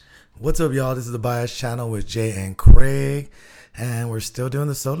What's up, y'all? This is the Bias Channel with Jay and Craig, and we're still doing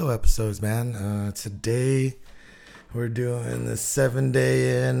the solo episodes, man. Today, we're doing the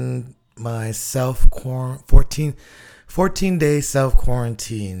 7-day in my 14-day self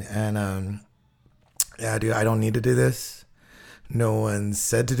quarantine, and yeah, dude, I don't need to do this. No one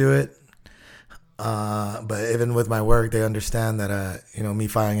said to do it, but even with my work, they understand that me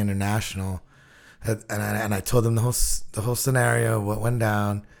flying international, and I told them the whole scenario, what went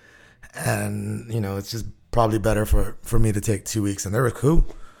down. And, it's just probably better for me to take 2 weeks. And they were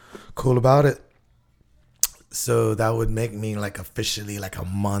cool about it. So that would make me officially a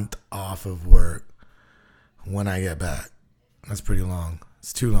month off of work when I get back. That's pretty long.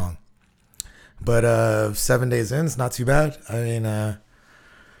 It's too long. But 7 days in, it's not too bad. I mean,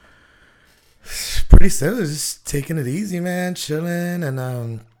 pretty simple. Just taking it easy, man. Chilling.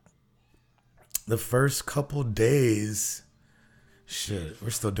 And the first couple days... Shit,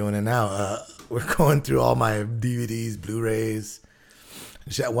 we're still doing it now. We're going through all my DVDs, Blu-rays.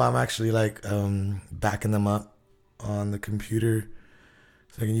 Shit, well, I'm actually backing them up on the computer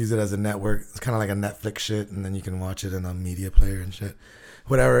so I can use it as a network. It's kind of like a Netflix shit, and then you can watch it in a media player and shit.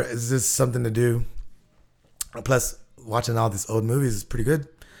 Whatever, it's just something to do. Plus, watching all these old movies is pretty good.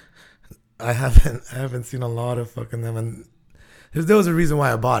 I haven't seen a lot of fucking them, and there was a reason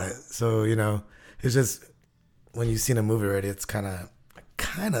why I bought it. So it's just. When you've seen a movie already, it's kind of.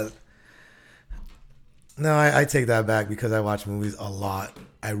 No, I take that back because I watch movies a lot.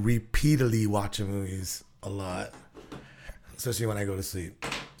 I repeatedly watch movies a lot, especially when I go to sleep.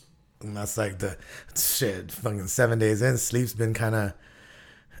 And that's the shit. Fucking 7 days in, sleep's been kind of.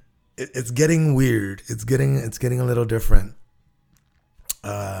 It's getting weird. It's getting a little different.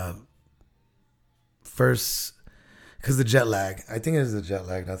 First, because the jet lag. I think it is the jet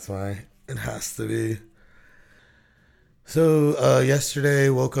lag. That's why it has to be. So, yesterday,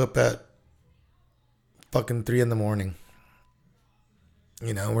 woke up at fucking 3 a.m.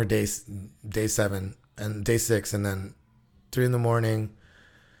 We're day 7 and day 6, and then 3 a.m.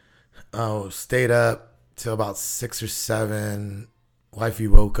 Stayed up till about 6 or 7. Wifey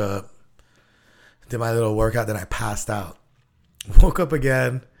woke up, did my little workout, then I passed out. Woke up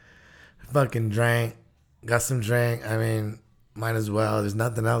again, fucking drank, got some drink. I mean, might as well. There's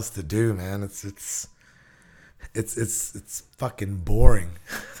nothing else to do, man. It's fucking boring.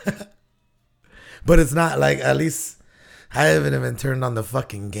 But it's not at least I haven't even turned on the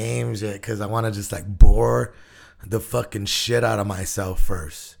fucking games yet because I want to just bore the fucking shit out of myself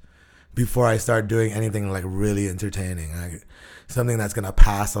first before I start doing anything really entertaining, something that's gonna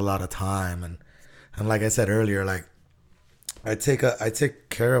pass a lot of time. And like I said earlier, I take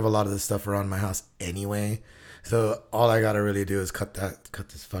care of a lot of the stuff around my house anyway, so all I gotta really do is cut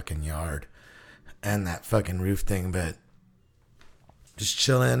this fucking yard and that fucking roof thing. But just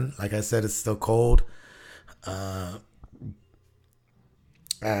chilling. Like I said, it's still cold. Yeah,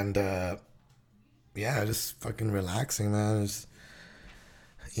 just fucking relaxing, man. Just,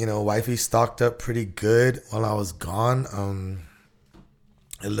 wifey stocked up pretty good while I was gone.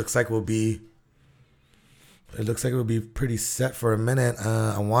 It looks like we'll be pretty set for a minute.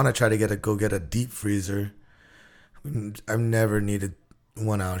 I want to try to go get a deep freezer. I've never needed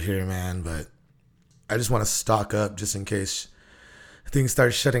one out here, man, but I just want to stock up just in case things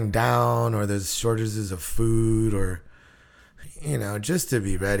start shutting down or there's shortages of food or, just to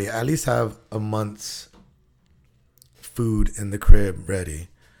be ready. At least have a month's food in the crib ready.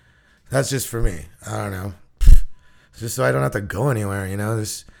 That's just for me. I don't know. Just so I don't have to go anywhere,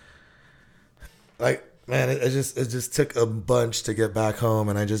 Just man, it just took a bunch to get back home,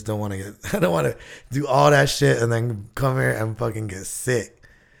 and I just don't want to do all that shit and then come here and fucking get sick.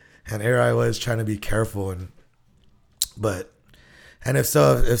 And here I was trying to be careful, and if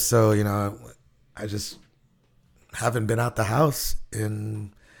so, I just haven't been out the house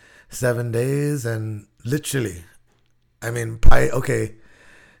in 7 days, and literally, I mean,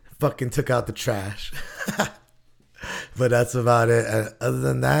 fucking took out the trash, but that's about it. And other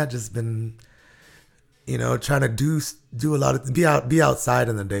than that, just been, trying to do a lot of be outside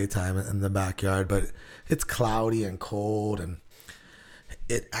in the daytime in the backyard, but it's cloudy and cold, and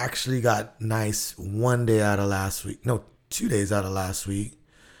it actually got nice 1 day out of last week. No, 2 days out of last week.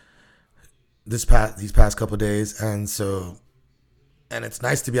 These past couple of days. And it's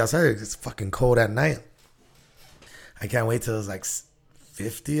nice to be outside. It's fucking cold at night. I can't wait till it's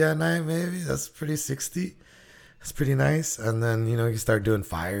 50 at night, maybe. That's pretty 60. That's pretty nice. And then, you can start doing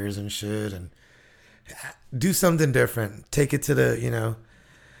fires and shit and do something different. Take it to the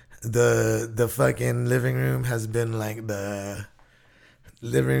fucking living room has been the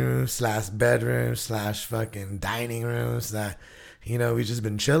living room / bedroom / fucking dining rooms that We just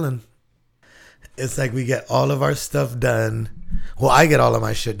been chilling. It's like we get all of our stuff done. Well, I get all of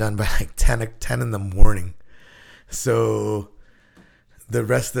my shit done by like 10 in the morning. So the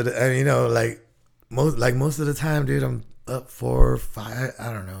rest of the, and most of the time, dude, I'm up 4 or 5.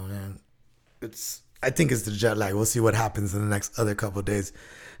 I don't know, man. I think it's the jet lag. We'll see what happens in the next other couple of days.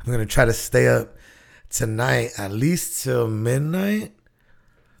 I'm gonna try to stay up tonight at least till midnight,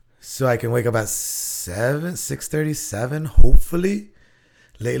 so I can wake up at 6:37, hopefully.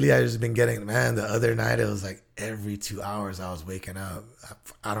 Lately, I just been getting, man, the other night it was like every 2 hours I was waking up.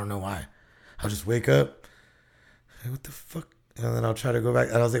 I don't know why. I'll just wake up, like, what the fuck? And then I'll try to go back.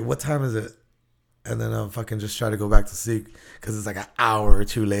 And I was like, what time is it? And then I'll fucking just try to go back to sleep because it's like an hour or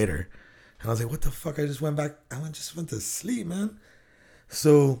two later. And I was like, what the fuck? I just went back. Just went to sleep, man.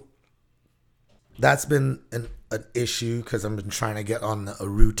 So that's been an issue because I've been trying to get on a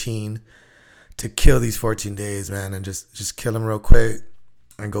routine to kill these 14 days, man, and just kill them real quick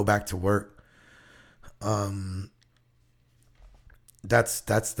and go back to work. That's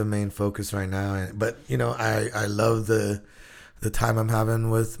the main focus right now. But I love the time I'm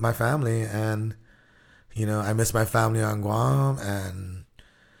having with my family, and I miss my family on Guam, and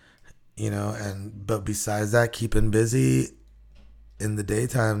but besides that, keeping busy in the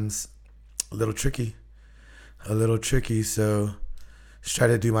daytime's a little tricky. So just try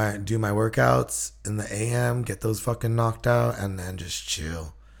to do my workouts in the AM, get those fucking knocked out, and then just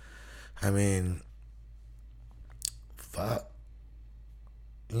chill. I mean, fuck.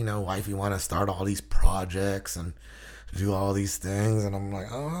 Wifey want to start all these projects and do all these things, and I'm like,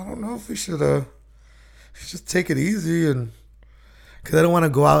 oh, I don't know if we should just take it easy, and because I don't want to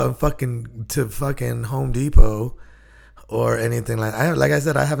go out and fucking Home Depot or anything like I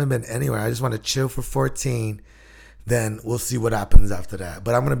said, I haven't been anywhere. I just want to chill for 14. Then we'll see what happens after that.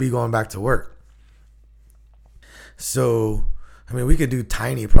 But I'm going to be going back to work. So, I mean, we could do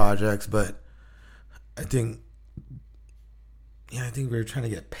tiny projects, but I think we're trying to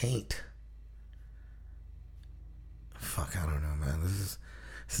get paint. Fuck, I don't know, man. This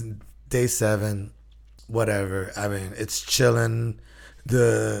is day 7. Whatever. I mean, it's chilling.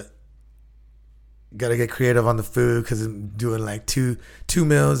 Gotta get creative on the food because I'm doing like two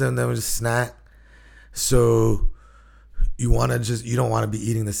meals and then we just snack. So you don't want to be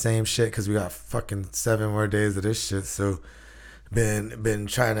eating the same shit because we got fucking 7 more days of this shit. So been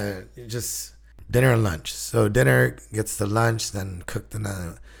trying to just dinner and lunch. So dinner gets to lunch, then cook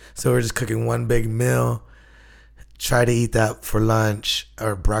another. So we're just cooking one big meal. Try to eat that for lunch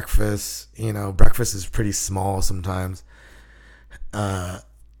or breakfast. Breakfast is pretty small sometimes.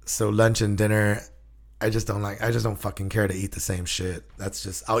 So lunch and dinner, I just don't fucking care to eat the same shit.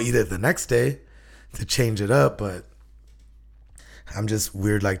 I'll eat it the next day to change it up, but I'm just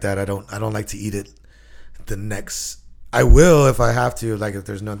weird like that. I don't like to eat it the next. I will if I have to, like if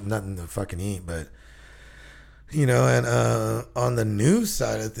there's nothing to fucking eat, but and on the news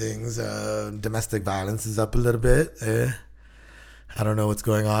side of things, domestic violence is up a little bit. I don't know what's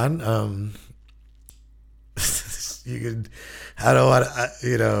going on. I don't want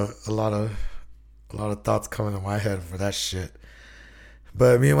a lot of thoughts coming to my head for that shit.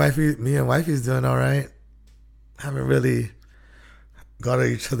 But me and wifey's doing all right. Haven't really got at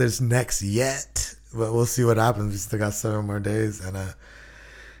each other's necks yet, but we'll see what happens. We still got 7 more days, and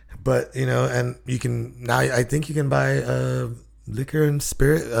but and you can now. I think you can buy liquor and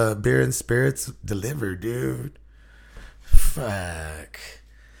beer and spirits delivered, dude. Fuck.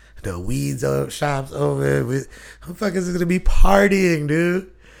 The weeds shops over. Motherfuckers gonna be partying,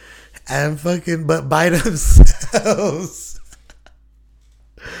 dude, and fucking but by themselves.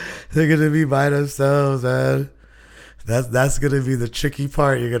 They're gonna be by themselves, man. That's gonna be the tricky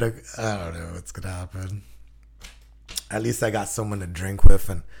part. I don't know what's gonna happen. At least I got someone to drink with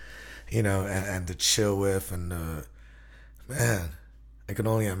and and to chill with, and man, I can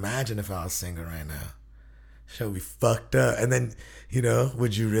only imagine if I was single right now. Shall we fucked up? And then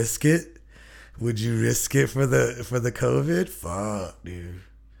would you risk it? Would you risk it for the COVID? Fuck, dude.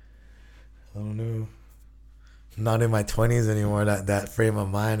 I don't know. Not in my 20s anymore. That frame of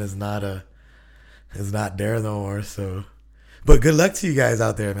mind is not there no more. So, but good luck to you guys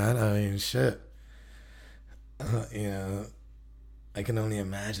out there, man. I mean, shit. I can only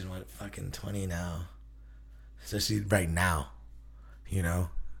imagine what fucking 20 now, especially right now.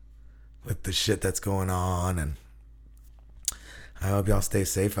 With the shit that's going on, and I hope y'all stay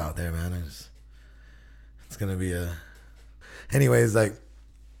safe out there, man. It's gonna be anyways, like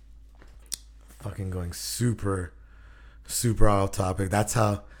fucking going super off topic. That's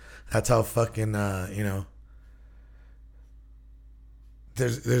how fucking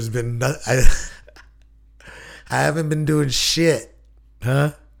there's been I haven't been doing shit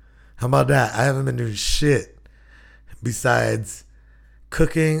Huh? How about that? I haven't been doing shit besides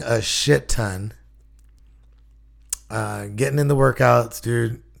cooking a shit ton, getting in the workouts,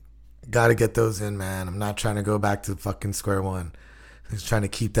 dude. Got to get those in, man. I'm not trying to go back to fucking square one. I'm just trying to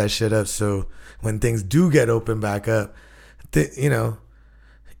keep that shit up so when things do get open back up, you know,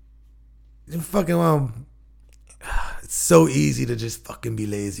 you fucking well. It's so easy to just fucking be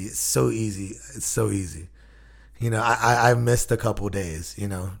lazy. It's so easy. It's so easy. You know, I missed a couple days, you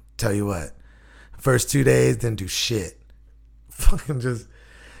know. Tell you what. First 2 days, didn't do shit. Fucking just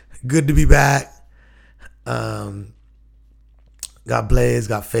good to be back. Got blazed,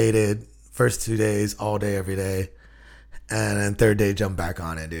 got faded. First 2 days, all day, every day. And then third day, jump back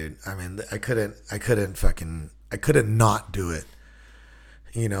on it, dude. I mean, I couldn't not do it.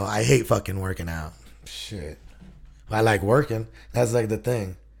 You know, I hate fucking working out. Shit. I like working. That's like the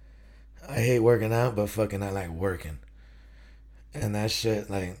thing. I hate working out, but fucking I like working. And that shit,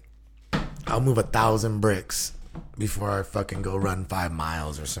 like, I'll move 1,000 bricks before I fucking go run 5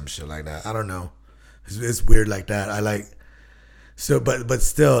 miles or some shit like that. I don't know. It's weird like that. I like, so, but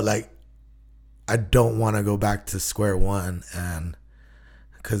still, like, I don't want to go back to square one, and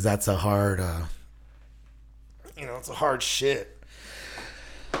because that's a hard, it's a hard shit.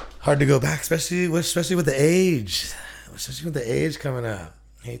 Hard to go back, especially with the age. Especially with the age coming up.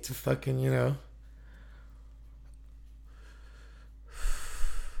 Hate to fucking,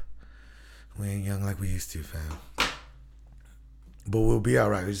 we ain't young like we used to, fam. But we'll be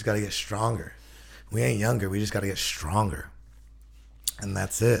alright. We just gotta get stronger. We ain't younger. We just gotta get stronger. And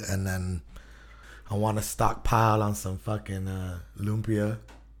that's it. And then I want to stockpile on some fucking lumpia.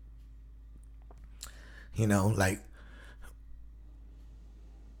 You know, like,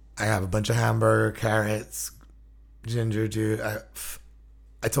 I have a bunch of hamburger, carrots, ginger, dude. I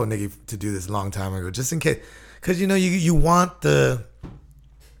told Nikki to do this a long time ago, just in case, because you want the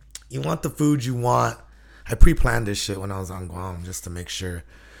food you want. I pre-planned this shit when I was on Guam just to make sure.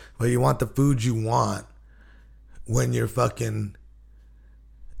 But you want the food you want when you're fucking,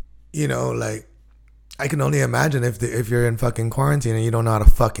 like, I can only imagine if you're in fucking quarantine and you don't know how to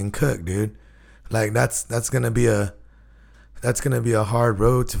fucking cook, dude. Like, that's gonna be a hard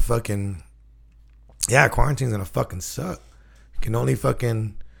road to fucking. Yeah, quarantine's gonna fucking suck. You can only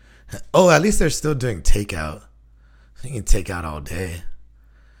fucking. Oh, at least they're still doing takeout. You can take out all day,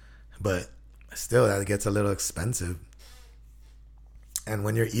 but still, that gets a little expensive. And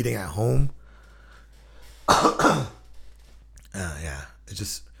when you're eating at home, yeah, it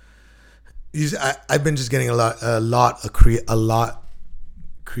just. I've been just getting a lot of creative.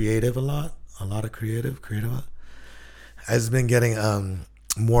 I've just been getting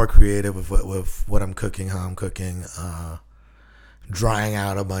more creative with what I'm cooking, how I'm cooking, drying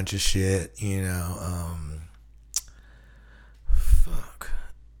out a bunch of shit, fuck.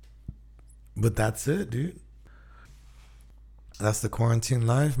 But that's it, dude. That's the quarantine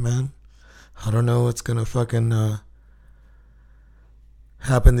life, man. I don't know what's gonna fucking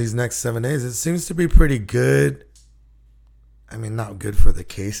happen these next 7 days. It seems to be pretty good. I mean, not good for the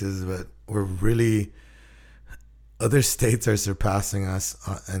cases, but we're really. Other states are surpassing us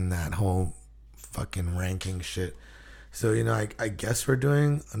in that whole fucking ranking shit. So, I guess we're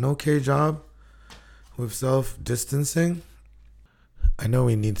doing an okay job with self-distancing. I know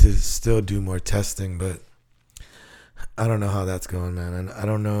we need to still do more testing, but I don't know how that's going, man. And I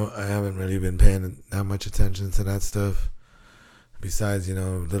don't know. I haven't really been paying that much attention to that stuff. Besides,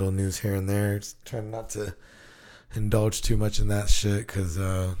 little news here and there. Just trying not to indulge too much in that shit because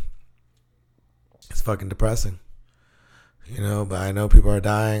it's fucking depressing. But I know people are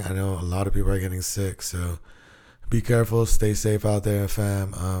dying. I know a lot of people are getting sick. So be careful. Stay safe out there,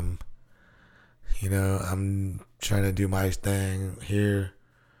 fam. I'm trying to do my thing here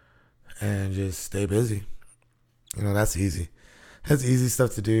and just stay busy. That's easy. That's easy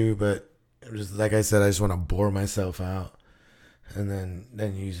stuff to do, but just like I said, I just want to bore myself out. And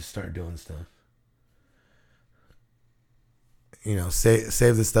then you just start doing stuff.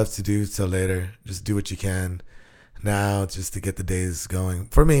 Save the stuff to do till later. Just do what you can now just to get the days going.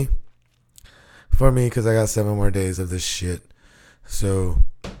 For me, because I got 7 more days of this shit. So,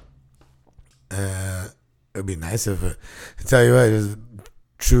 it'd be nice if I tell you what, just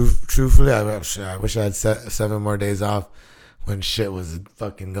truthfully, I wish I had 7 more days off when shit was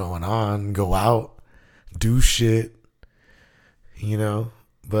fucking going on. Go out, do shit,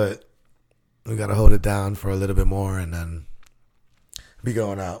 but we gotta hold it down for a little bit more and then be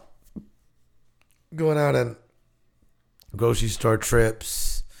going out and grocery store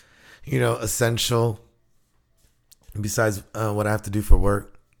trips, essential. Besides what I have to do for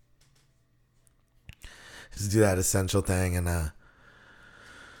work, just do that essential thing and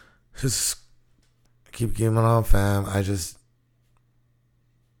just keep keeping on, fam. I just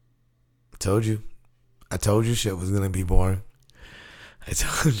told you. I told you shit was gonna be boring. I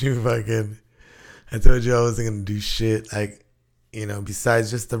told you I told you I wasn't gonna do shit like,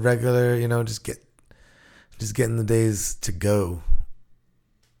 besides just the regular, just getting the days to go.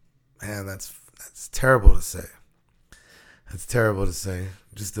 Man, that's terrible to say. That's terrible to say.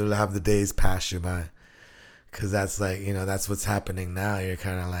 Just to have the days pass you by. Because that's like, that's what's happening now. You're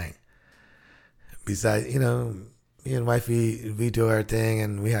kind of like, besides, me and wifey, we do our thing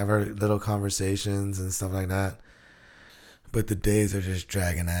and we have our little conversations and stuff like that. But the days are just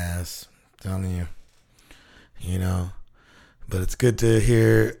dragging ass. I'm telling you. But it's good to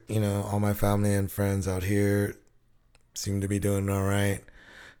hear, all my family and friends out here seem to be doing all right.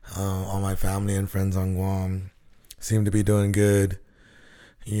 All my family and friends on Guam seem to be doing good.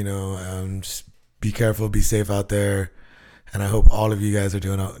 Just be careful, be safe out there. And I hope all of you guys are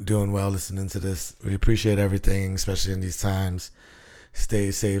doing well listening to this. We appreciate everything, especially in these times.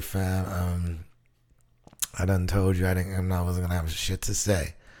 Stay safe, fam. I done told you I wasn't gonna have shit to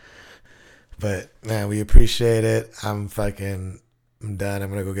say. But man, we appreciate it. I'm done. I'm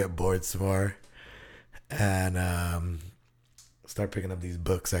gonna go get bored some more. And start picking up these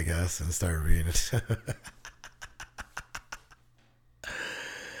books, I guess, and start reading.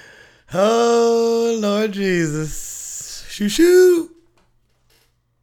 Oh, Lord Jesus. Shoo shoo.